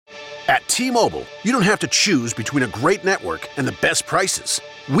At T-Mobile, you don't have to choose between a great network and the best prices.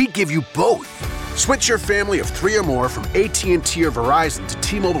 We give you both. Switch your family of 3 or more from AT&T or Verizon to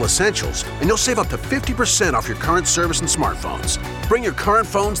T-Mobile Essentials, and you'll save up to 50% off your current service and smartphones. Bring your current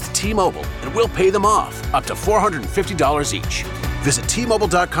phones to T-Mobile, and we'll pay them off, up to $450 each. Visit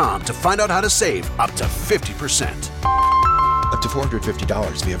T-Mobile.com to find out how to save up to 50%. Up to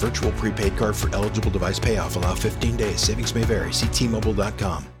 $450 via virtual prepaid card for eligible device payoff. Allow 15 days. Savings may vary. See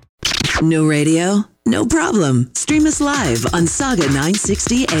T-Mobile.com. No radio? No problem. Stream us live on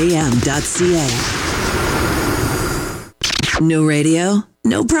saga960am.ca. No radio?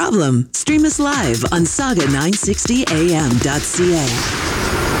 No problem. Stream us live on saga960am.ca.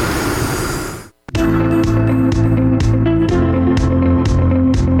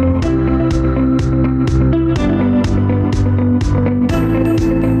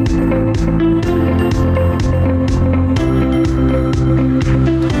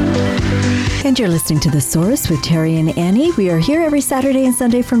 And you're listening to The Source with Terry and Annie. We are here every Saturday and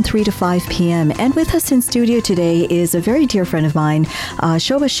Sunday from 3 to 5 p.m. And with us in studio today is a very dear friend of mine,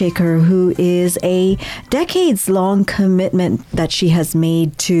 Shobha Shekhar, who is a decades-long commitment that she has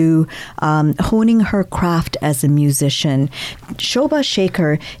made to honing her craft as a musician. Shobha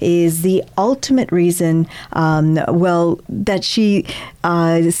Shekhar is the ultimate reason, that she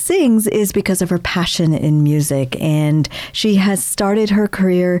sings is because of her passion in music. And she has started her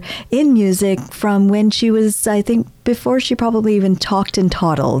career in music from when she was, I think, before she probably even talked and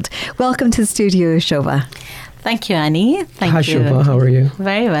toddled. Welcome to the studio, Shobha. Thank you, Annie. Hi, you. Shobha. How are you?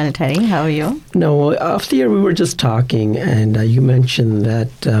 Very well, Terry. How are you? No, off the air we were just talking, and you mentioned that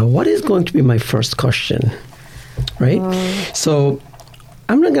what is going to be my first question, right? So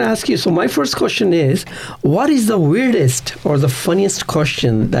I'm not going to ask you. So my first question is, what is the weirdest or the funniest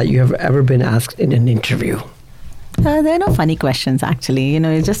question that you have ever been asked in an interview? There are no funny questions, actually. You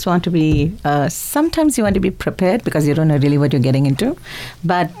know, you just want to be, sometimes you want to be prepared because you don't know really what you're getting into.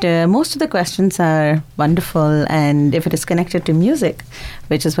 But most of the questions are wonderful. And if it is connected to music,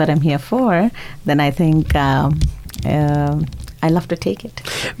 which is what I'm here for, then I think I love to take it.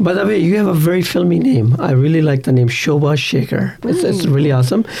 By the way, you have a very filmy name. I really like the name Shobha Shekhar. It's really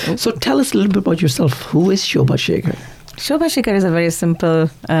awesome. So tell us a little bit about yourself. Who is Shobha Shekhar? Shobha Shekhar is a very simple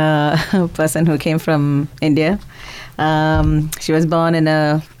person who came from India. She was born in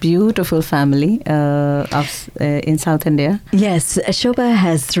a beautiful family in South India. Yes, Shobha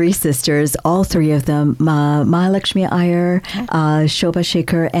has 3 sisters, all 3 of them. Mahalakshmi Iyer, Shobha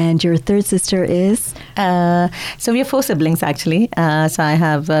Shekhar, and your third sister is? So we have 4 siblings, actually. So I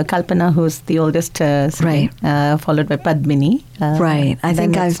have Kalpana, who's the oldest sibling, followed by Padmini. Right. I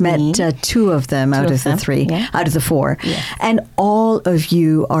think I've met 2 of them out of the 3, out of the 4. Yeah. And all of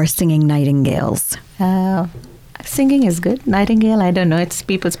you are singing nightingales. Singing is good. Nightingale, I don't know. It's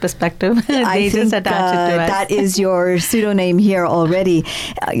people's perspective. They just attach it to us. That is your pseudonym here already.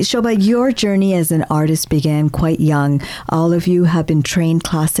 Shobha, your journey as an artist began quite young. All of you have been trained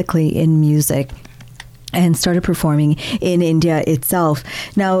classically in music and started performing in India itself.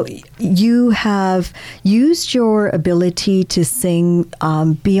 Now, you have used your ability to sing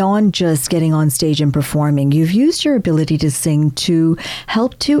beyond just getting on stage and performing. You've used your ability to sing to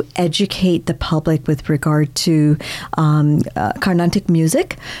help to educate the public with regard to Carnatic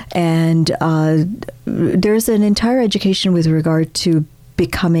music. And there's an entire education with regard to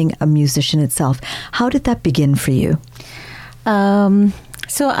becoming a musician itself. How did that begin for you?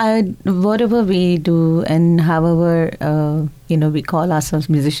 So whatever we do and however, we call ourselves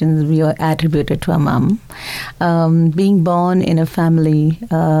musicians, we are attributed to our mom. Being born in a family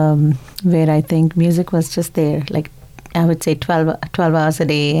where I think music was just there, like I would say 12 hours a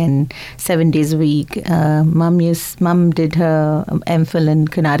day and 7 days a week. Mom did her MPhil in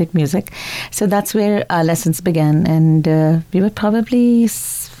Carnatic music. So that's where our lessons began. And we were probably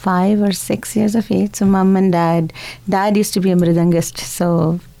 5 or 6 years of age. So mom and dad used to be a mridangist.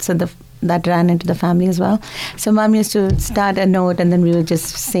 So that ran into the family as well. So mom used to start a note and then we would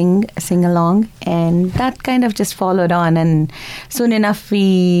just sing along. And that kind of just followed on. And soon enough,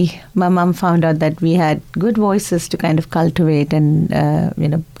 my mom found out that we had good voices to kind of cultivate and,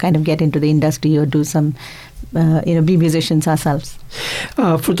 kind of get into the industry or do some, be musicians ourselves.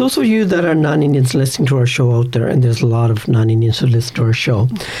 For those of you that are non-Indians listening to our show out there, and there's a lot of non-Indians who listen to our show,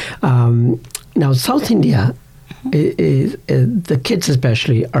 now South India, is the kids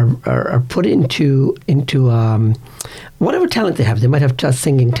especially are put into whatever talent they have. They might have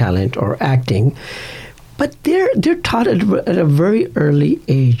singing talent or acting, but they're taught at a very early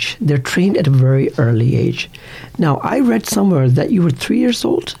age. They're trained at a very early age. Now, I read somewhere that you were 3 years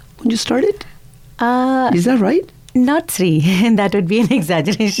old when you started. Is that right? Not 3. That would be an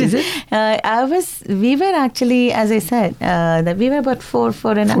exaggeration. Is it? We were actually, as I said, that we were about 4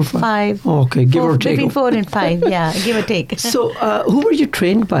 and 5. Okay, give or take. Between 4 and 5, yeah, give or take. So, who were you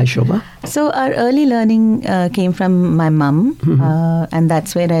trained by, Shobha? So our early learning came from my mum, and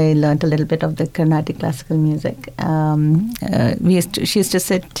that's where I learned a little bit of the Carnatic classical music. She used to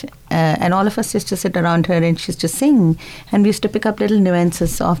sit, and all of us used to sit around her, and she used to sing, and we used to pick up little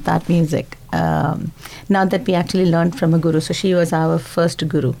nuances of that music. Not that we actually learned from a guru, so she was our first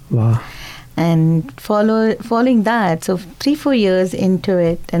guru. Wow. And following that, so 3-4 years into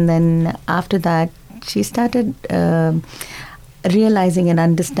it, and then after that, she started realizing and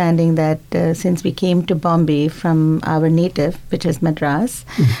understanding that since we came to Bombay from our native, which is Madras,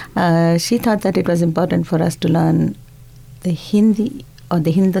 she thought that it was important for us to learn the Hindi or the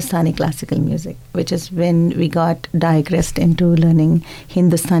Hindustani classical music, which is when we got digressed into learning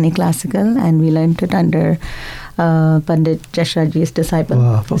Hindustani classical, and we learned it under Pandit Jashaji's disciple.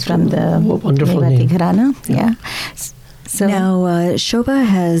 Wow, from the Mevati Gharana. Yeah. So now, Shobha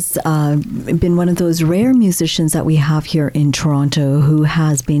has been one of those rare musicians that we have here in Toronto who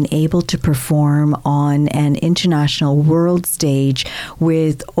has been able to perform on an international world stage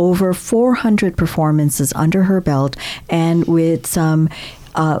with over 400 performances under her belt and with some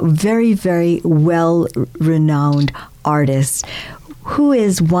very, very well-renowned artists. Who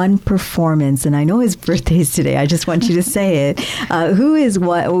is one performance, and I know his birthday is today, I just want you to say it, who is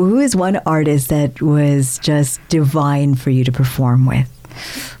one artist that was just divine for you to perform with?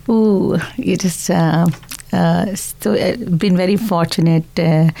 Ooh, you just been very fortunate,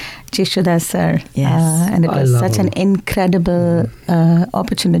 Jeshudas sir. Yes. And it was such an incredible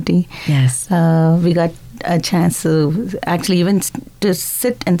opportunity. Yes. We got a chance to actually even to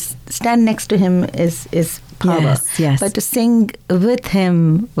sit and stand next to him is power. Yes. But to sing with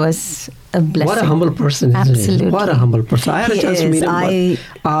him was a blessing. What a humble person, isn't Absolutely. he? What a humble person. I had a chance to meet him.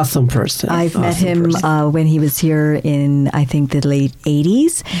 Awesome person. I've met him when he was here in, I think, the late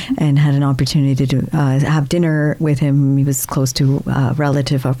 80s and had an opportunity to have dinner with him. He was close to a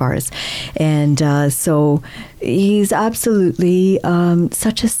relative of ours. And so he's absolutely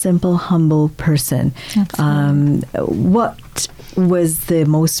such a simple, humble person. What was the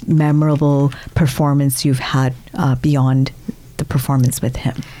most memorable performance you've had beyond the performance with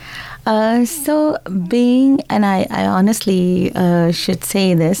him? So being, and I honestly should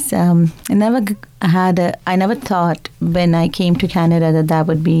say this, I never thought when I came to Canada that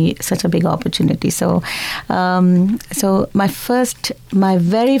would be such a big opportunity. So my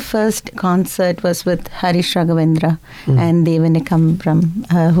very first concert was with Harish Raghavendra and Devanikam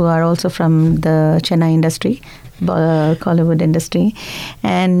who are also from the Chennai industry, Collywood industry,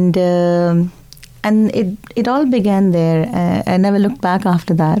 and it all began there. I never looked back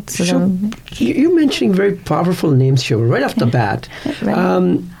after that. So you're mentioning very powerful names, Shobha, right off the bat.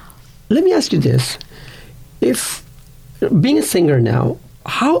 Right. Let me ask you this. If being a singer now,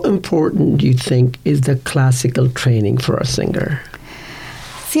 how important do you think is the classical training for a singer?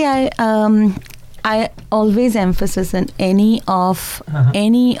 See, I always emphasize in any of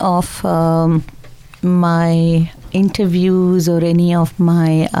my interviews or any of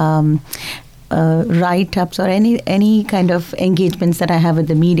my write-ups or any kind of engagements that I have with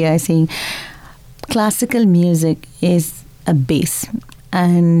the media, I saying classical music is a base,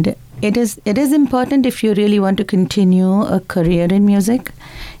 and it is important if you really want to continue a career in music,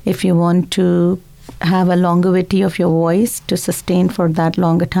 if you want to have a longevity of your voice to sustain for that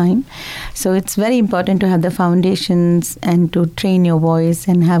longer time. So it's very important to have the foundations and to train your voice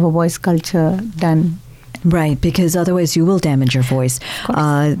and have a voice culture done. Right, because otherwise you will damage your voice.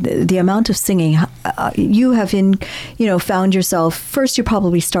 The amount of singing, you have found yourself, first you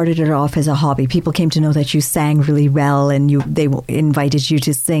probably started it off as a hobby. People came to know that you sang really well and they invited you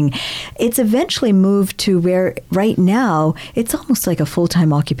to sing. It's eventually moved to where right now it's almost like a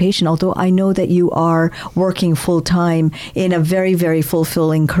full-time occupation, although I know that you are working full-time in a very, very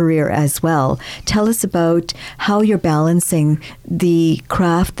fulfilling career as well. Tell us about how you're balancing the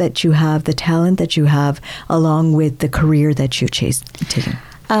craft that you have, the talent that you have, along with the career that you taken.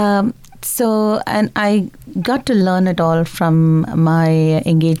 And I got to learn it all from my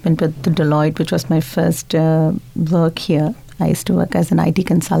engagement with Deloitte, which was my first work here. I used to work as an IT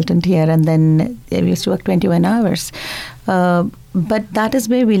consultant here, and then I used to work 21 hours. But that is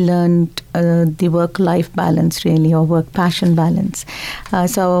where we learned the work-life balance, really, or work-passion balance.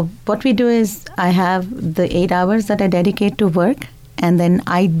 So what we do is I have the 8 hours that I dedicate to work, and then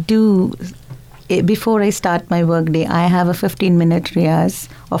I do, before I start my work day, I have a 15-minute riyaaz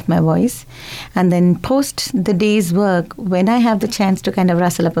of my voice. And then post the day's work, when I have the chance to kind of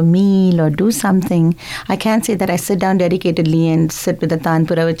rustle up a meal or do something, I can't say that I sit down dedicatedly and sit with the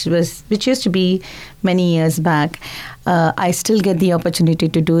tanpura, which used to be many years back. I still get the opportunity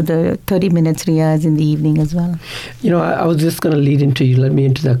to do the 30 minutes riyaaz in the evening as well. I was just going to lead let me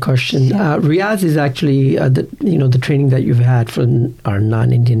into that question. Yeah. Riyaaz is actually the training that you've had for our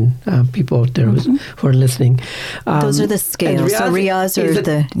non-Indian people out there who are listening. Those are the scales. So riyaaz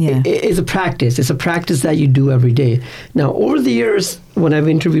is a practice. It's a practice that you do every day. Now, over the years, when I've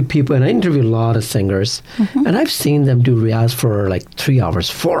interviewed people, and I interview a lot of singers, and I've seen them do riyaaz for like 3 hours,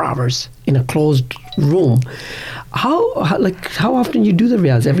 4 hours in a closed room. How often you do the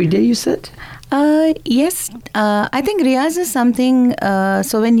riyaaz? Every day, you said? Yes. I think riyaaz is something,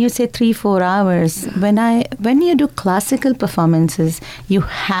 so when you say 3-4 hours, when you do classical performances, you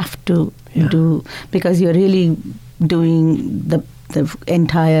have to do, because you're really doing the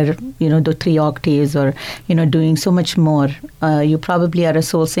entire, the 3 octaves, or, doing so much more. You probably are a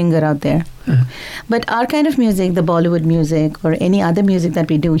soul singer out there. But our kind of music, the Bollywood music or any other music that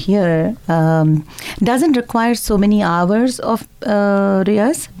we do here, doesn't require so many hours of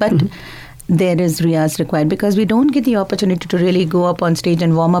riyaaz, but there is riyaaz required, because we don't get the opportunity to really go up on stage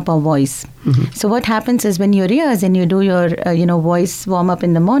and warm up our voice. So what happens is, when you riyaaz and you do your voice warm up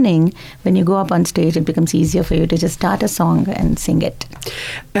in the morning, when you go up on stage, it becomes easier for you to just start a song and sing it.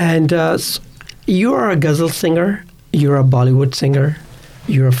 And you are a ghazal singer, you're a Bollywood singer,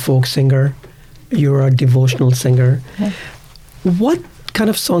 you're a folk singer, you're a devotional singer. Yeah. What kind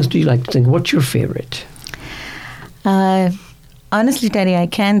of songs do you like to sing? What's your favorite? Honestly, Terry, I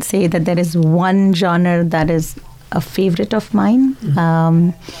can't say that there is one genre that is a favorite of mine.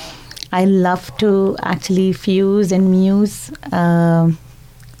 I love to actually fuse and muse.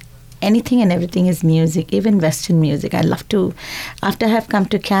 Anything and everything is music, even Western music. I love to. After I have come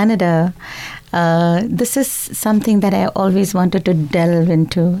to Canada, this is something that I always wanted to delve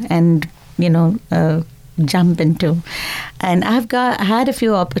into and, jump into. And I had a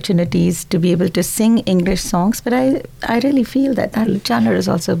few opportunities to be able to sing English songs, but I really feel that genre is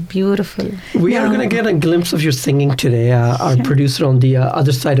also beautiful. We are going to get a glimpse of your singing today. Our producer on the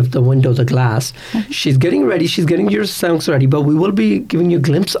other side of the window, the glass, she's getting ready. She's getting your songs ready, but we will be giving you a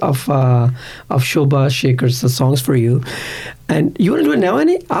glimpse of Shobha Shekhar's songs for you. And you want to do it now,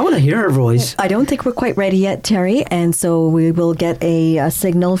 Annie? I want to hear her voice. I don't think we're quite ready yet, Terry, and so we will get a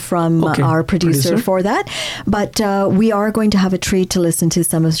signal from our producer for that. But we are going to have a treat to listen to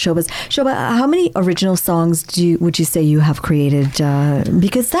some of Shobha's. Shobha, how many original songs would you say you have created?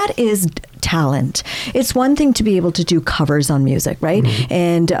 Because that is talent. It's one thing to be able to do covers on music, right?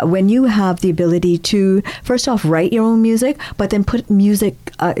 And when you have the ability to, first off, write your own music, but then put music,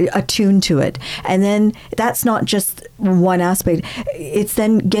 a tune to it. And then that's not just one aspect. It's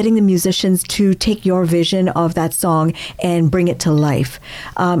then getting the musicians to take your vision of that song and bring it to life.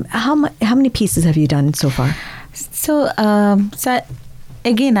 How many pieces have you done so far? So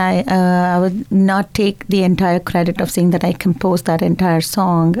again, I would not take the entire credit of saying that I composed that entire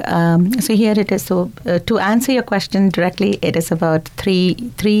song. So here it is. So to answer your question directly, it is about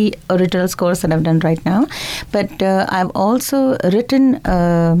three original scores that I've done right now. But I've also written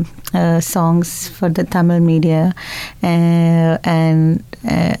songs for the Tamil media, and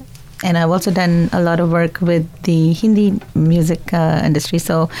I've also done a lot of work with the Hindi music industry.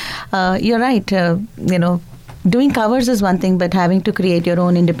 So you're right, doing covers is one thing, but having to create your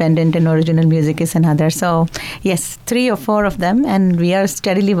own independent and original music is another. So, yes, 3 or 4 of them, and we are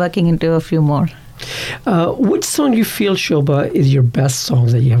steadily working into a few more. Which song you feel, Shobha, is your best song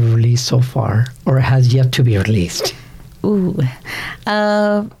that you have released so far, or has yet to be released? Ooh.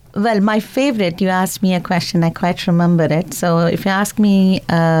 Well, my favorite, you asked me a question, I quite remember it. So if you ask me,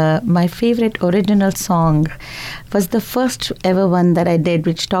 my favorite original song was the first ever one that I did,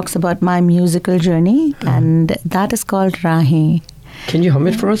 which talks about my musical journey, and that is called Rahein. Can you hum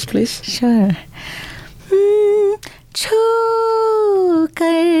it for us, please? Sure. छू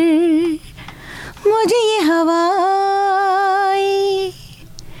कर मुझे ये हवाएं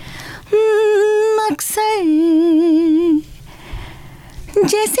अक्सर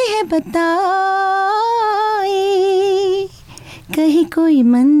जैसे है बताए, कहीं कोई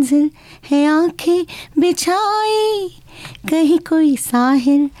मंजिल है आंखें बिछाए, कहीं कोई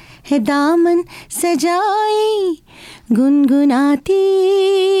साहिल है दामन सजाए, गुनगुनाती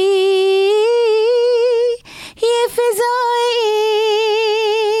ये फिजाएं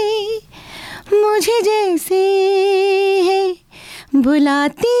मुझे जैसे है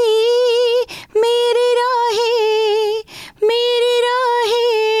बुलाती, मेरी राहें, मेरी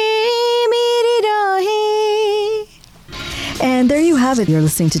राहें, मेरी राहें. And there you have it. You're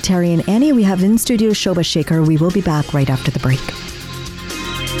listening to Terry and Annie. We have in studio Shobha Shekhar. We will be back right after the break.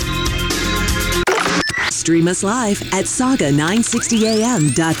 Stream us live at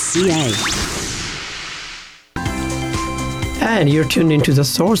saga960am.ca. And you're tuned into The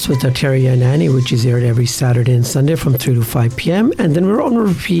Source with Terry and Annie, which is aired every Saturday and Sunday from 3 to 5 p.m. And then we're on a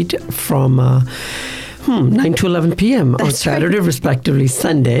repeat from 9 to 11 p.m. on Saturday, respectively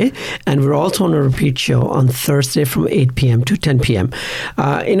Sunday. And we're also on a repeat show on Thursday from 8 p.m. to 10 p.m.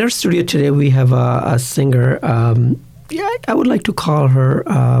 In our studio today, we have a singer. I would like to call her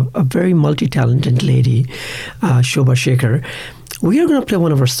a very multi-talented lady, Shobha Shekhar. We are going to play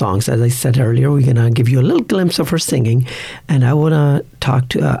one of her songs. As I said earlier, we're going to give you a little glimpse of her singing. And I want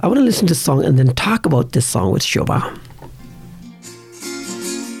to I want to listen to the song and then talk about this song with Shobha.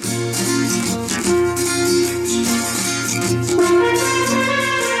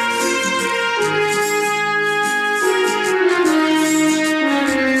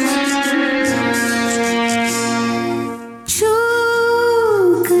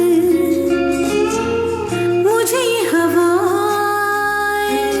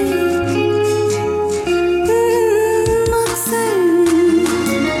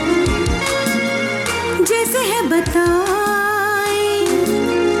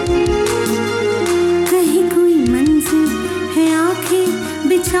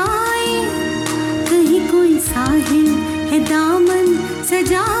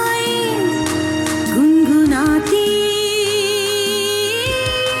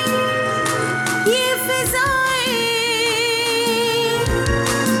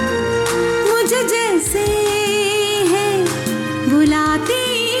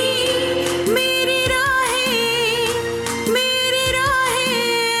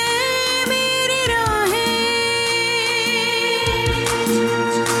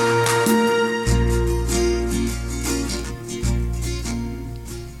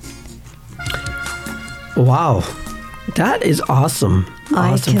 Wow, that is awesome.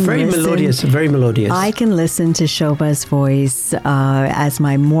 Awesome. Very melodious, very melodious. I can listen to Shobha's voice as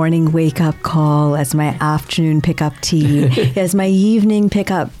my morning wake-up call, as my afternoon pick-up tea, as my evening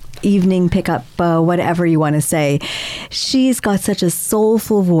pickup, whatever you want to say. She's got such a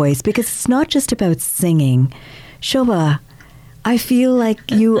soulful voice because it's not just about singing. Shobha, I feel like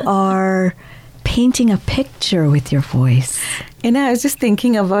you are painting a picture with your voice. I was just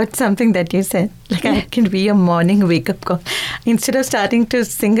thinking about something that you said. Like, I can be a morning wake-up call. Instead of starting to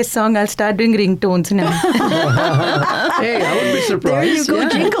sing a song, I'll start doing ringtones now. Hey, I would be surprised. There you go,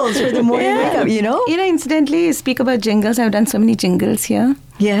 jingles for the morning wake-up, Incidentally, you speak about jingles. I've done so many jingles here.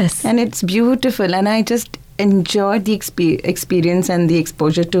 Yes. And it's beautiful. And I just enjoyed the experience and the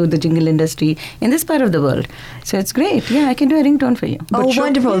exposure to the jingle industry in this part of the world. So it's great. Yeah, I can do a ringtone for you.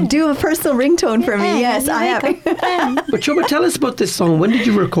 Wonderful. Yeah. Do a personal ringtone for me. Yes, I have. But Shobha, tell us about this song. When did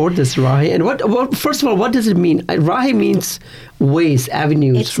you record this, Rahi? And what? First of all, what does it mean? Rahi means ways,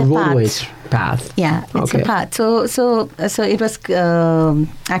 avenues, roadways. Path. Yeah, it's a path. So it was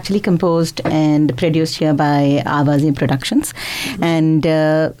actually composed and produced here by Awazi Productions. And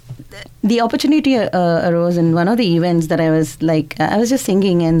the opportunity arose in one of the events that I was just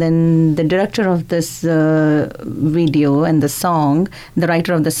singing, and then the director of this video and the song, the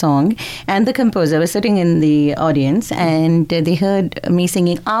writer of the song, and the composer were sitting in the audience, and they heard me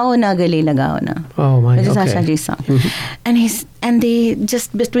singing "Aao na gale lagao na," which is Asha Ji's song. Mm-hmm. And they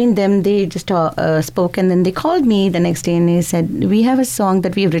just, between them, they just spoke, and then they called me the next day and they said, "We have a song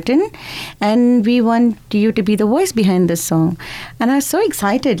that we've written and we want you to be the voice behind this song." And I was so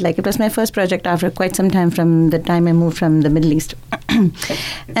excited. Like, it was my first project after quite some time from the time I moved from the Middle East.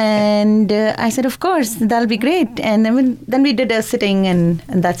 And I said, of course, that'll be great. And then we did a sitting, and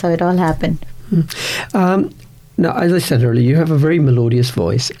that's how it all happened. Now, as I said earlier, you have a very melodious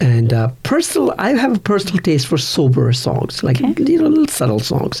voice, and I have a personal taste for sober songs, like little subtle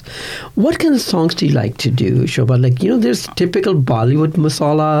songs. What kind of songs do you like to do, Shobha? Like, there's typical Bollywood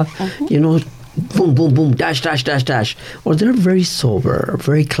masala, boom, boom, boom, dash, dash, dash, dash, or they're very sober,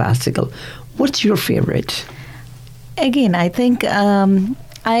 very classical. What's your favorite? Again, I think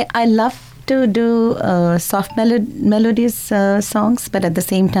I love to do soft melodious songs, but at the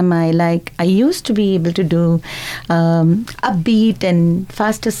same time I used to be able to do upbeat and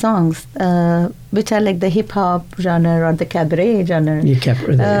faster songs, which are like the hip hop genre or the cabaret genre.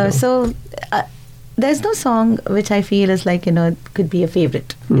 There's no song which I feel is like, could be a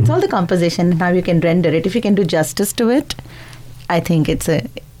favorite. Mm-hmm. It's all the composition, how you can render it. If you can do justice to it, I think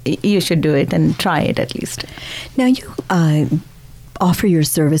you should do it and try it at least. Now, you offer your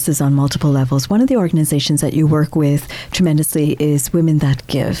services on multiple levels. One of the organizations that you work with tremendously is Women That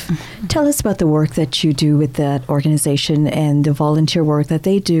Give. Mm-hmm. Tell us about the work that you do with that organization and the volunteer work that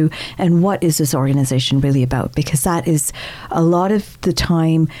they do, and what is this organization really about? Because that is a lot of the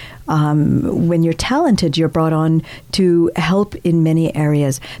time when you're talented, you're brought on to help in many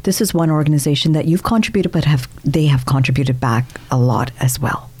areas. This is one organization that you've contributed, but they have contributed back a lot as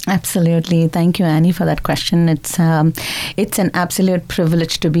well. Absolutely. Thank you, Annie, for that question. It's an absolute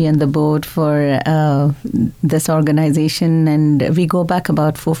privilege to be on the board for this organization. And we go back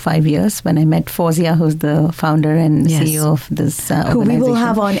about 4 or 5 years when I met Fawzia, who's the founder and CEO of this organization. Who we will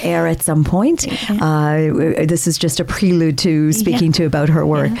have on air at some point. This is just a prelude to speaking to about her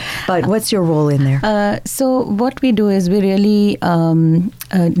work. Yeah. But what's your role in there? So what we do is we really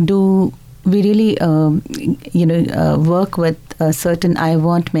work with a certain, I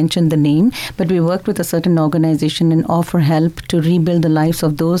won't mention the name, but we work with a certain organization and offer help to rebuild the lives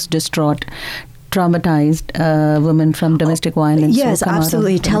of those distraught, traumatized women from domestic violence. Yes,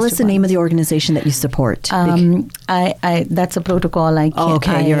 absolutely. Tell us the name of the organization that you support. That's a protocol I can't.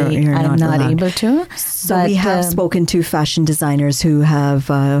 Okay, you're I'm not able to. So we have spoken to fashion designers who have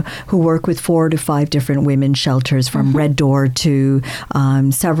who work with 4 to 5 different women's shelters, from Red Door to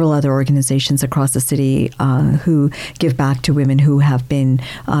several other organizations across the city who give back to women who have been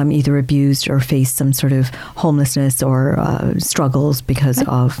either abused or faced some sort of homelessness or struggles because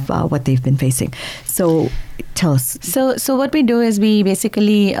of what they've been facing. So tell us. So what we do is we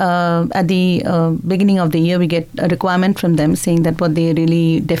basically, at the beginning of the year, we get a requirement from them saying that what they're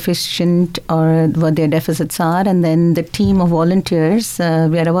really deficient or what their deficits are. And then the team of volunteers,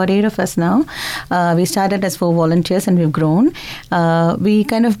 we are about 8 of us now. We started as 4 volunteers and we've grown. We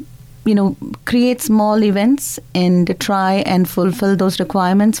kind of create small events and try and fulfill those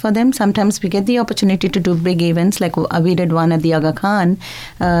requirements for them. Sometimes we get the opportunity to do big events, like we did one at the Aga Khan.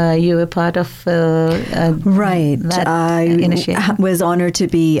 You were part of right. That initiative. I was honored to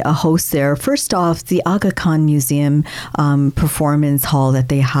be a host there. First off, the Aga Khan Museum performance hall that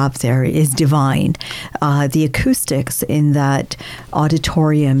they have there is divine. The acoustics in that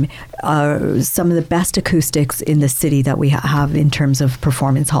auditorium are some of the best acoustics in the city that we have in terms of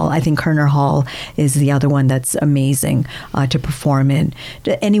performance hall. I think Kerner Hall is the other one that's amazing to perform in.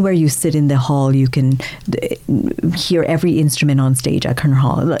 Anywhere you sit in the hall, you can hear every instrument on stage at Kerner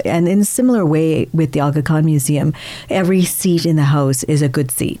Hall. And in a similar way with the Aga Khan Museum, every seat in the house is a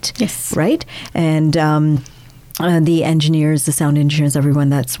good seat. Yes. Right? And the engineers, the sound engineers, everyone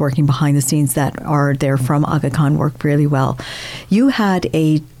that's working behind the scenes that are there from Aga Khan work really well. You had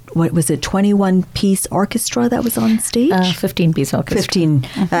a 21-piece orchestra that was on stage? 15-piece orchestra. 15.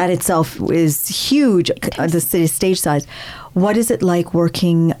 That itself is huge, the city stage size. What is it like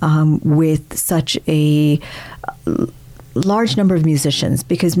working with such a large number of musicians?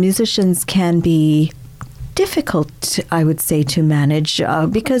 Because musicians can be difficult, I would say, to manage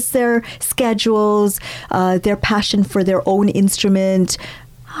because their schedules, their passion for their own instrument.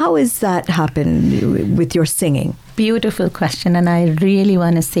 How has that happened with your singing? Beautiful question, and I really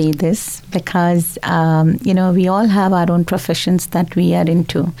want to say this because we all have our own professions that we are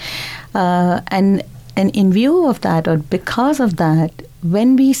into, and in view of that, or because of that,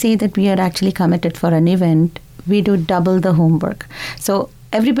 when we say that we are actually committed for an event, we do double the homework. So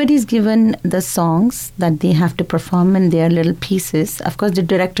everybody's given the songs that they have to perform in their little pieces. Of course, the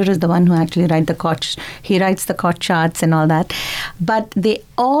director is the one who actually writes the chord charts and all that. But they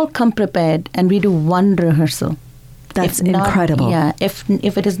all come prepared, and we do one rehearsal. That's incredible. If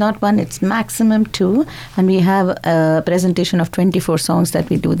it is not one, it's maximum 2, and we have a presentation of 24 songs that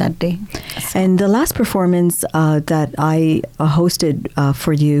we do that day. And the last performance that I hosted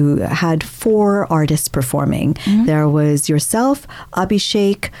for you had 4 artists performing. Mm-hmm. There was yourself,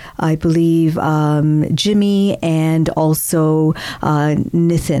 Abhishek, I believe Jimmy, and also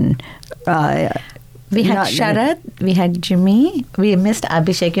Nithin. We had Sharad, we had Jimmy, we missed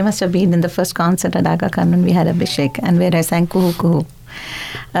Abhishek. You must have been in the first concert at Aga Khan when we had Abhishek, and where I sang Kuhu Kuhu.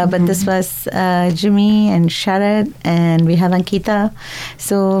 But this was Jimmy and Sharad, and we have Ankita.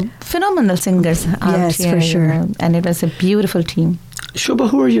 So phenomenal singers out here. Yes, for sure. And it was a beautiful team. Shobha,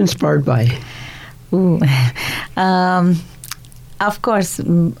 who are you inspired by? Of course,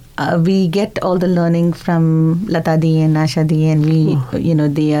 we get all the learning from Lata Di and Asha Di, and we,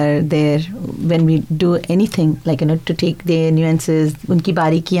 they are there when we do anything, like, to take their nuances, unki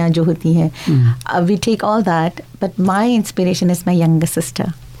barikiyan jo hoti hai. We take all that, but my inspiration is my younger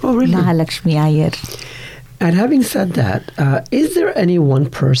sister. Oh, really? Mahalakshmi Iyer. And having said that, is there any one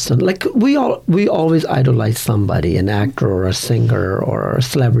person, like we always idolize somebody, an actor or a singer or a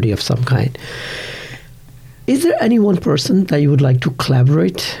celebrity of some kind. Is there any one person that you would like to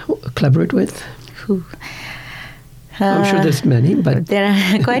collaborate with? Who? I'm sure there's many, but there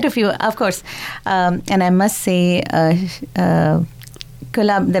are quite a few, of course. And I must say,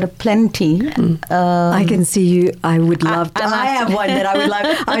 there are plenty. I can see you. I would love to. I have one that I would love.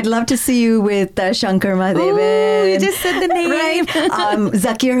 I'd love to see you with Shankar Mahadevan. Ooh, you just said the name. Right.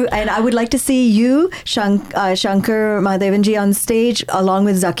 Zakir. And I would like to see you, Shankar Mahadevan ji, on stage along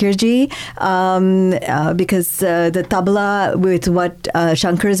with Zakir ji, because the tabla with what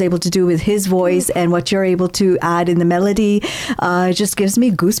Shankar is able to do with his voice and what you're able to add in the melody just gives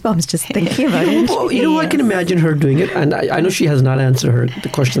me goosebumps just thinking about it. I can imagine her doing it. And I know she has not answered the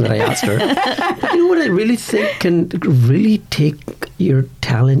question that I asked her. But you know what I really think can really take your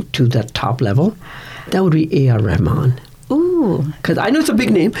talent to that top level? That would be A.R. Rahman. Ooh. Because I know it's a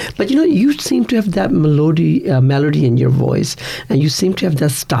big name, but you seem to have that melody in your voice, and you seem to have that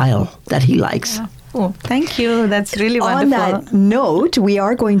style that he likes. Yeah. Oh, thank you. That's really wonderful. On that note, we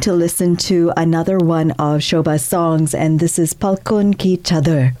are going to listen to another one of Shobha's songs, and this is Palkon Ki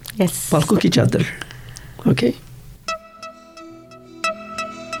Chadar. Yes. Palkon Ki Chadar. Okay.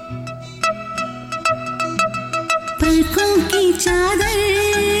 पलकों की चादर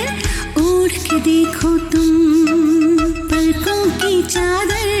ओढ़ के देखो तुम पलकों की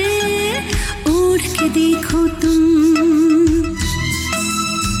चादर ओढ़ के देखो तुम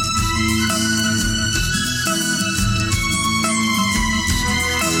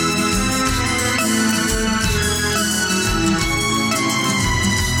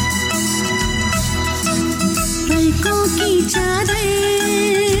पलकों की चादर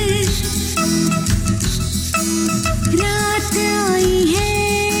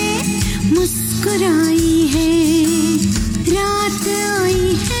मुस्कुराई है रात आई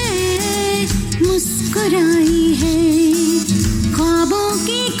है मुस्कुराई है ख्वाबों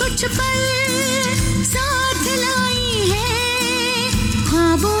की कुछ पल साथ लाई है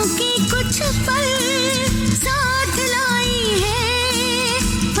ख्वाबों की कुछ पल साथ लाई है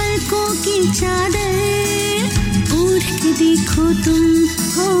पलकों की चादर ओढ़ के देखो तुम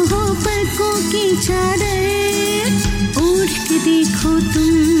हो पलकों की चादर ओढ़ के देखो तुम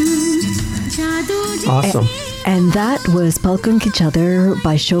Awesome. And that was Palkon Ki Chadar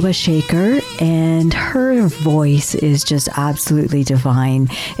by Shobha Shekhar, and her voice is just absolutely divine.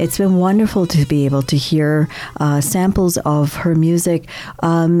 It's been wonderful to be able to hear samples of her music,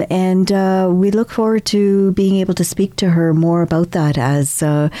 and we look forward to being able to speak to her more about that as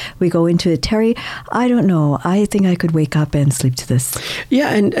we go into it. Terry, I don't know. I think I could wake up and sleep to this.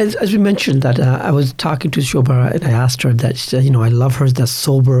 Yeah, and as we mentioned that I was talking to Shobha and I asked her that, she said, I love her, the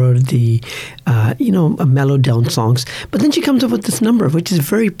sober, the, mellowed down songs. But then she comes up with this number, which is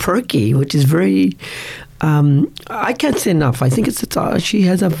very perky, which is very, I can't say enough. I think she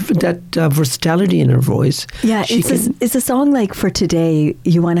has that versatility in her voice. Yeah, it's a song like for today,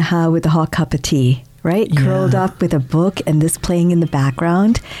 you want to have with a hot cup of tea, right? Yeah. Curled up with a book and this playing in the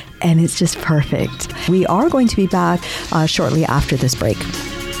background, and it's just perfect. We are going to be back shortly after this break.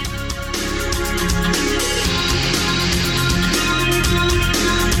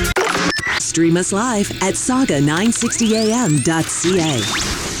 Stream us live at saga960am.ca.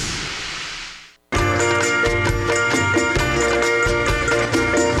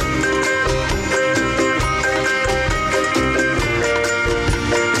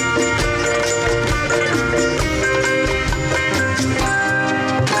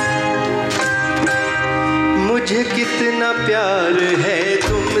 मुझे कितना प्यार है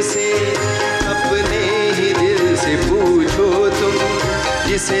तुमसे अपने ही दिल से पूछो तुम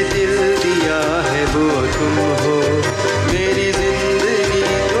जिसे दिल दिया है वो तुम हो मेरी जिंदगी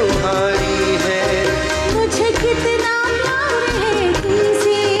तुम्हारी है मुझे कितना प्यार है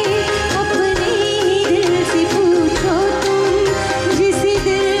तुमसे अपने ही दिल से पूछो तुम जिसे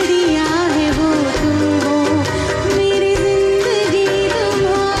दिल दिया है वो तुम हो मेरी जिंदगी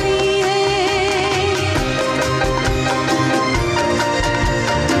तुम्हारी है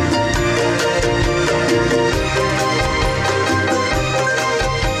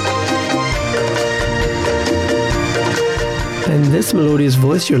And this melodious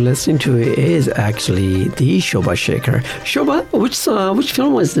voice you're listening to is actually the Shobha Shekhar. Shobha, which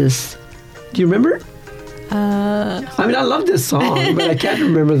film was this? Do you remember? I love this song, but I can't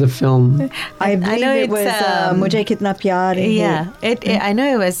remember the film. I know it was Mujhe Kitna Pyar Hai. Yeah, I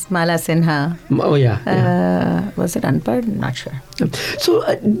know it was Mala Sinha. Oh, yeah. Was it Unpad? Not sure. So,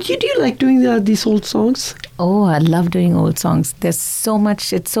 do you like doing these old songs? Oh, I love doing old songs. There's so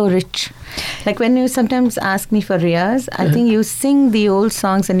much, it's so rich. Like when you sometimes ask me for riyaaz, I think you sing the old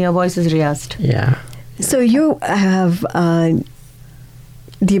songs and your voice is riyaazed. Yeah. So you have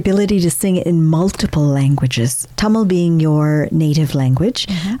the ability to sing in multiple languages, Tamil being your native language,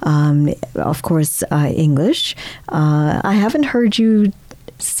 of course, English. I haven't heard you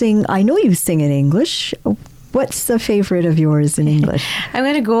sing. I know you sing in English. What's the favorite of yours in English? I'm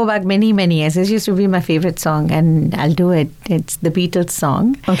going to go back many, many years. This used to be my favorite song, and I'll do it. It's the Beatles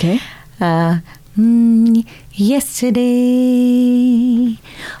song. Okay. Yesterday,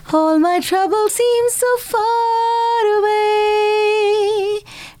 all my troubles seem so far away.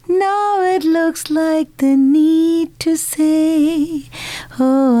 Now it looks like the need to say,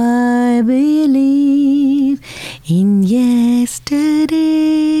 oh, I believe in yesterday.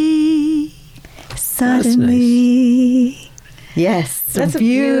 Suddenly. Yes, That's a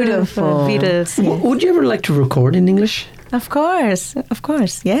beautiful Beatles. Yes. Would you ever like to record in English? Of course,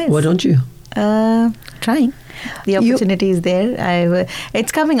 yes. Why don't you? Trying. The opportunity is there.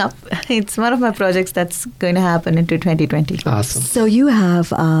 It's coming up. It's one of my projects that's going to happen into 2020. Awesome. So you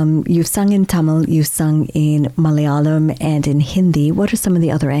have, you've sung in Tamil, you've sung in Malayalam and in Hindi. What are some of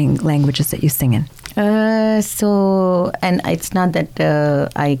the other languages that you sing in? And it's not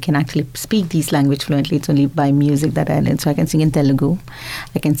that I can actually speak these language fluently. It's only by music that I learn. So I can sing in Telugu.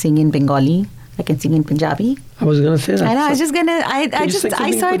 I can sing in Bengali. I can sing in Punjabi. I was going to say that. I know. I was just going to.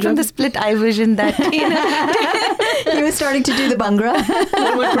 I saw it from the split eye vision that you were starting to do the Bhangra.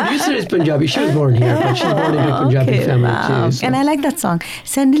 Well, my producer is Punjabi. She was born here, but she's born into a Punjabi family too. So. And I like that song.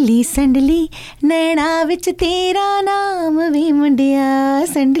 Sandali, sandali, naina vich tera naam ve mundiya.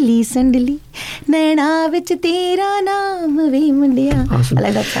 Sandali, sandali, naina vich tera naam ve mundiya. Awesome. I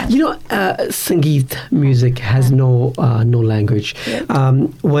like that song. You know, Sangeet music has no language. Yep.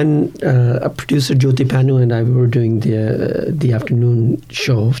 When a producer Jyoti Panu and I were doing the afternoon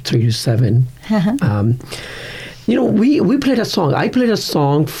show 3 to 7. You know, we played a song. I played a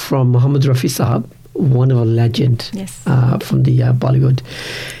song from Muhammad Rafi Sahab, one of a legend from the Bollywood.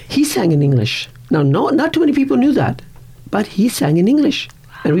 He sang in English. Now, not too many people knew that, but he sang in English.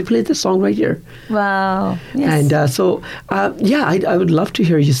 And we played the song right here. Wow. Yes. And I would love to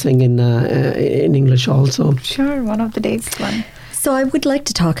hear you sing in English also. Sure, one of the days. So I would like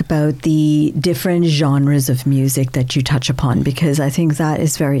to talk about the different genres of music that you touch upon, because I think that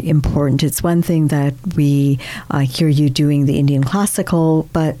is very important. It's one thing that we hear you doing the Indian classical,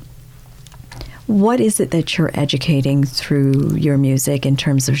 but what is it that you're educating through your music in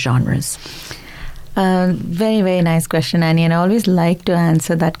terms of genres? Very, very nice question, Annie. And I always like to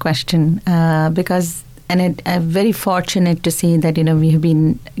answer that question because I'm very fortunate to see that, we have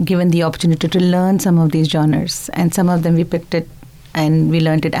been given the opportunity to learn some of these genres, and some of them we picked it and we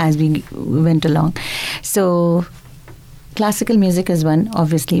learned it as we went along. So classical music is one,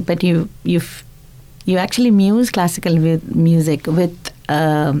 obviously, but you actually muse classical music with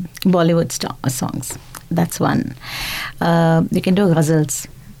Bollywood songs. That's one. You can do ghazals.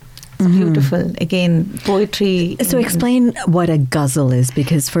 Beautiful. Again, poetry. So explain what a ghazal is,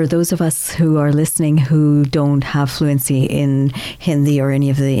 because for those of us who are listening who don't have fluency in Hindi or any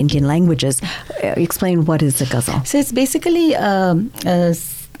of the Indian languages, explain what is a ghazal. So it's basically,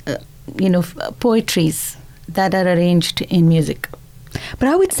 poetries that are arranged in music. But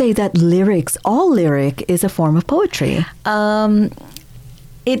I would say that all lyric is a form of poetry.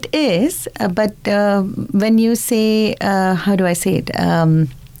 It is, but when you say, how do I say it?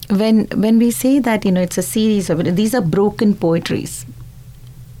 When we say that, it's a series of it, these are broken poetries,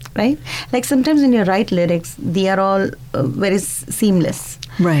 right? Like sometimes when you write lyrics, they are all very seamless.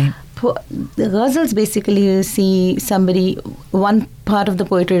 Right. The ghazals, basically, you see one part of the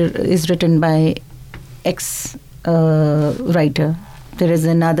poetry is written by X writer. There is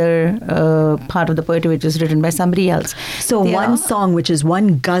another part of the poetry which is written by somebody else. So one song, which is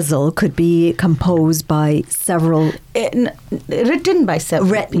one ghazal, could be composed by several... written by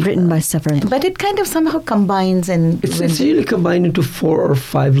several people. Written by several. But it kind of somehow combines and... It's really combined into 4 or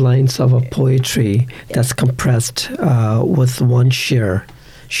 5 lines of a poetry that's compressed with one shir.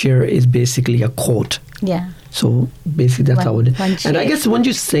 Shir is basically a quote. Yeah. So basically that's how it is. And I guess when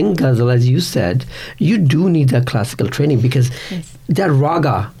you sing ghazal, as you said, you do need that classical training, because that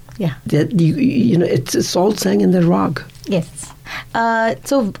raga, that it's all sang in the rag. Yes.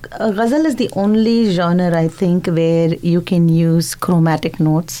 So ghazal is the only genre, I think, where you can use chromatic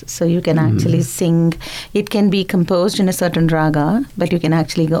notes. So you can actually sing. It can be composed in a certain raga, but you can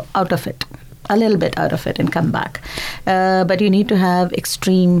actually go out of it, a little bit out of it, and come back. But you need to have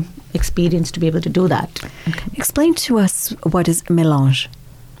extreme experience to be able to do that. Okay. Explain to us what is mélange.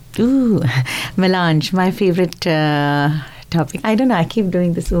 Ooh, mélange, my favorite topic. I don't know. I keep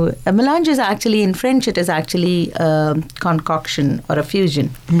doing this. A melange is actually, in French, it is actually a concoction or a fusion.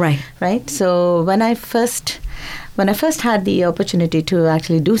 Right. Right. So when I first had the opportunity to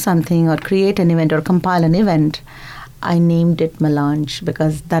actually do something or create an event or compile an event, I named it melange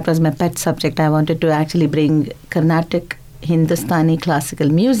because that was my pet subject. I wanted to actually bring Carnatic Hindustani classical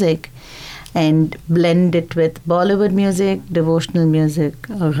music and blend it with Bollywood music, devotional music,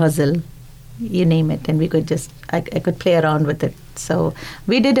 or ghazal, you name it, and we could I could play around with it. So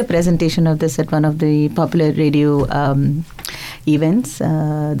we did a presentation of this at one of the popular radio events,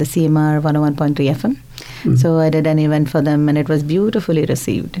 the CMR 101.3 FM. So I did an event for them, and it was beautifully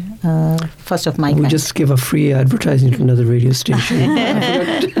received. First of my kind. We just give a free advertising to another radio station.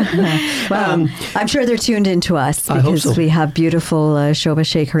 Well, I'm sure they're tuned into us because we have beautiful Shobha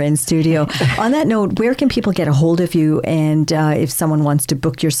Shekhar in studio. On that note, where can people get a hold of you, and if someone wants to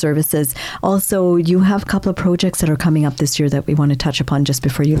book your services? Also, you have a couple of projects that are coming up this year that we want to touch upon just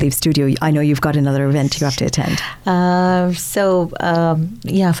before you leave studio. I know you've got another event you have to attend.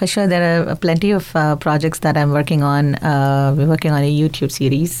 Yeah, for sure. There are plenty of projects that I'm working on. We're working on a YouTube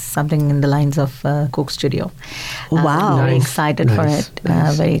series, something in the lines of Coke Studio. Wow. Very excited for it.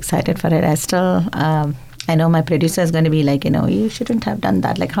 Very excited for it. I know my producer is going to be like, you shouldn't have done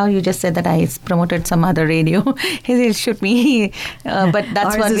that. Like how you just said that I promoted some other radio. He'll shoot me. But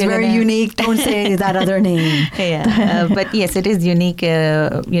that's Ours is very unique. Don't say that other name. Yeah. But yes, it is unique.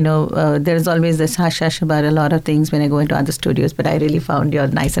 There's always this hush-hush about a lot of things when I go into other studios. But I really found you're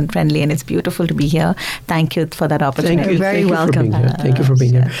nice and friendly, and it's beautiful to be here. Thank you for that opportunity. Thank you. Very welcome. Thank you for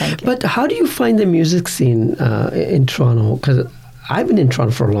being here. Thank you. But how do you find the music scene in Toronto? Because I've been in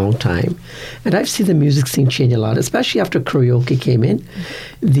Toronto for a long time, and I've seen the music scene change a lot, especially after karaoke came in.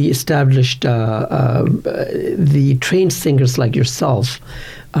 The established, the trained singers like yourself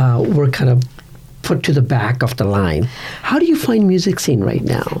were kind of put to the back of the line. How do you find music scene right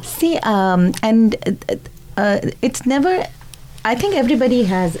now? See, it's never... I think everybody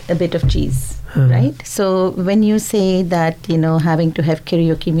has a bit of cheese. Right? So when you say that, having to have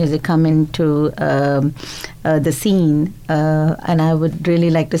karaoke music come into the scene, and I would really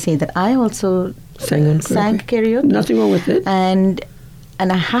like to say that I also sang karaoke. Nothing wrong with it. And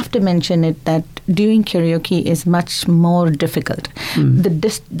I have to mention it that doing karaoke is much more difficult.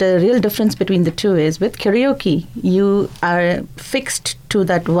 The real difference between the two is with karaoke, you are fixed to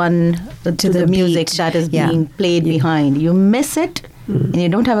that one, to the music beat that is being played behind. You miss it, and you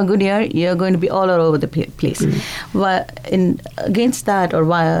don't have a good ear, you're going to be all over the place. Against that, or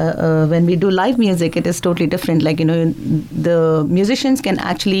when we do live music, it is totally different. Like, the musicians can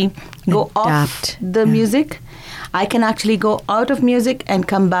actually go off the music. I can actually go out of music and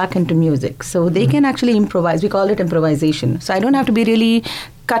come back into music. So they can actually improvise. We call it improvisation. So I don't have to be really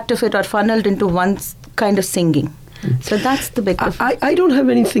cut to fit or funneled into one kind of singing. So that's the big difference. I don't have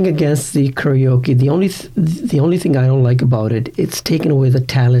anything against the karaoke. The only thing I don't like about it, it's taken away the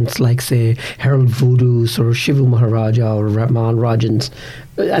talents like, say, Harold Voodoo's or Shivu Maharaja or Rahman Rajan's.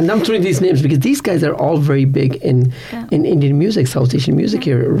 And I'm throwing these names because these guys are all very big in Indian music, South Asian music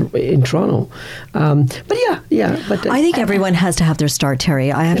here in Toronto. But I think everyone has to have their start,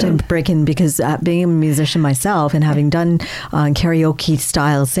 Terry. I have to break in because being a musician myself and having done karaoke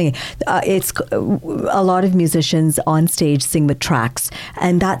style singing, it's a lot of musicians on stage sing with tracks,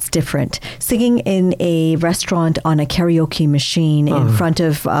 and that's different. Singing in a restaurant on a karaoke machine in front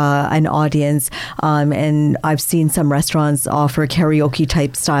of an audience, and I've seen some restaurants offer karaoke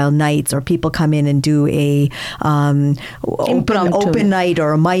type style nights, or people come in and do a open night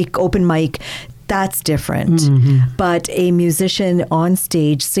or open mic. That's different. But a musician on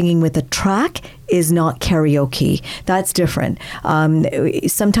stage singing with a track is not karaoke. That's different.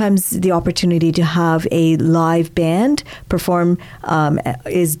 Sometimes the opportunity to have a live band perform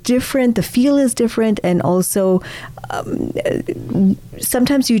is different. The feel is different. And also,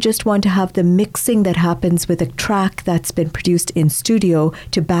 sometimes you just want to have the mixing that happens with a track that's been produced in studio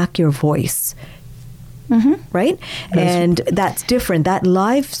to back your voice. Right? That's different. That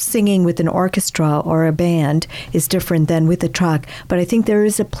live singing with an orchestra or a band is different than with a track. But I think there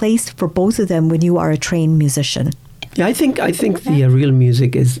is a place for both of them when you are a trained musician. Yeah, I think the real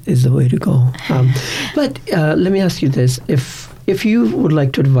music is the way to go. But let me ask you this. If you would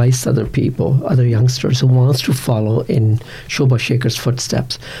like to advise other people, other youngsters who wants to follow in Shobha Shekhar's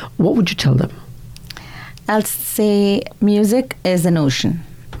footsteps, what would you tell them? I'll say music is an ocean.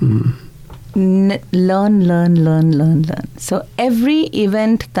 Learn. So every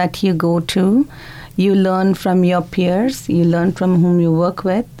event that you go to, you learn from your peers, you learn from whom you work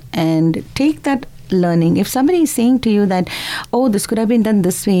with, and take that learning. If somebody is saying to you that, oh, this could have been done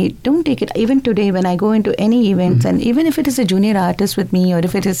this way, don't take it. Even today, when I go into any events, and even if it is a junior artist with me, or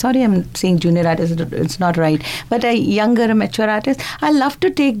if it is, sorry, I'm saying junior artist, it's not right, but a younger, mature artist, I love to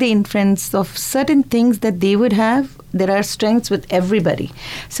take the inference of certain things that they would have. There are strengths with everybody.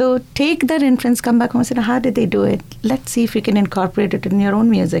 So take that inference, come back home and say, how did they do it? Let's see if you can incorporate it in your own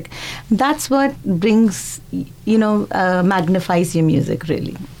music. That's what brings, magnifies your music,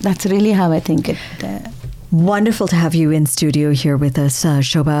 really. That's really how I think it. Wonderful to have you in studio here with us,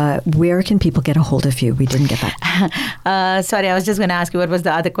 Shobha. Where can people get a hold of you? We didn't get that. Sorry, I was just going to ask you what was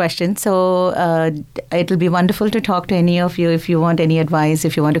the other question. So it'll be wonderful to talk to any of you if you want any advice,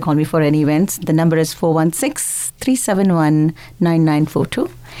 if you want to call me for any events. The number is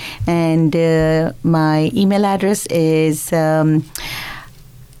 416-371-9942. And my email address is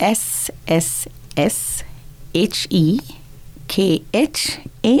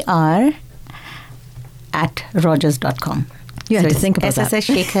SSSHEKHAR @rogers.com. You have to think about that.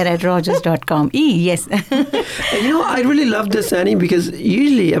 SSShekhar@rogers.com. Yes. I really love this, Annie, because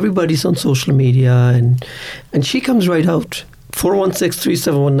usually everybody's on social media and she comes right out.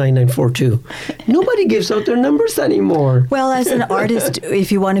 416-371-9942. Nobody gives out their numbers anymore. Well, as an artist,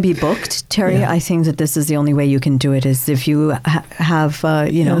 if you want to be booked, Terry, I think that this is the only way you can do it, is if you have,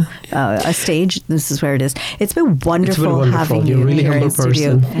 a stage, this is where it is. It's been wonderful, having you really here in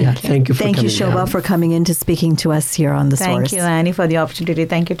studio. Yeah, thank you for coming. Thank you, Shobha, for coming in to speaking to us here on The Source. Thank you, Annie, for the opportunity.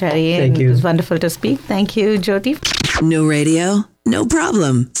 Thank you, Terry. Thank you. It was wonderful to speak. Thank you, Jyoti. No radio? No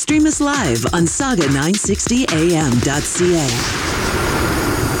problem. Stream us live on saga960am.ca.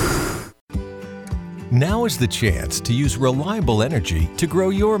 Now is the chance to use reliable energy to grow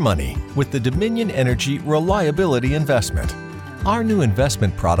your money with the Dominion Energy Reliability Investment. Our new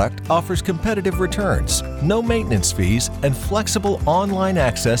investment product offers competitive returns, no maintenance fees, and flexible online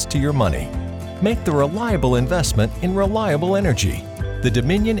access to your money. Make the reliable investment in reliable energy. The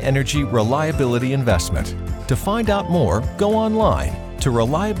Dominion Energy Reliability Investment. To find out more, go online to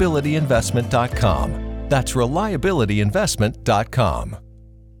reliabilityinvestment.com. That's reliabilityinvestment.com.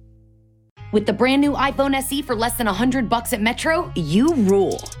 With the brand new iPhone SE for less than $100 at Metro, you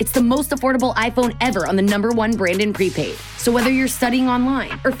rule. It's the most affordable iPhone ever on the #1 brand in prepaid. So whether you're studying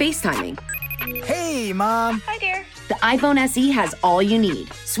online or FaceTiming. Hey, Mom. Hi, dear. The iPhone SE has all you need.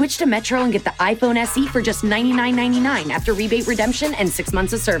 Switch to Metro and get the iPhone SE for just $99.99 after rebate redemption and 6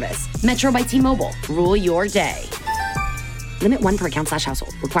 months of service. Metro by T-Mobile. Rule your day. Limit 1 per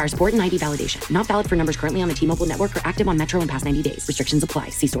account/household. Requires port and ID validation. Not valid for numbers currently on the T-Mobile network or active on Metro in past 90 days. Restrictions apply.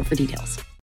 See store for details.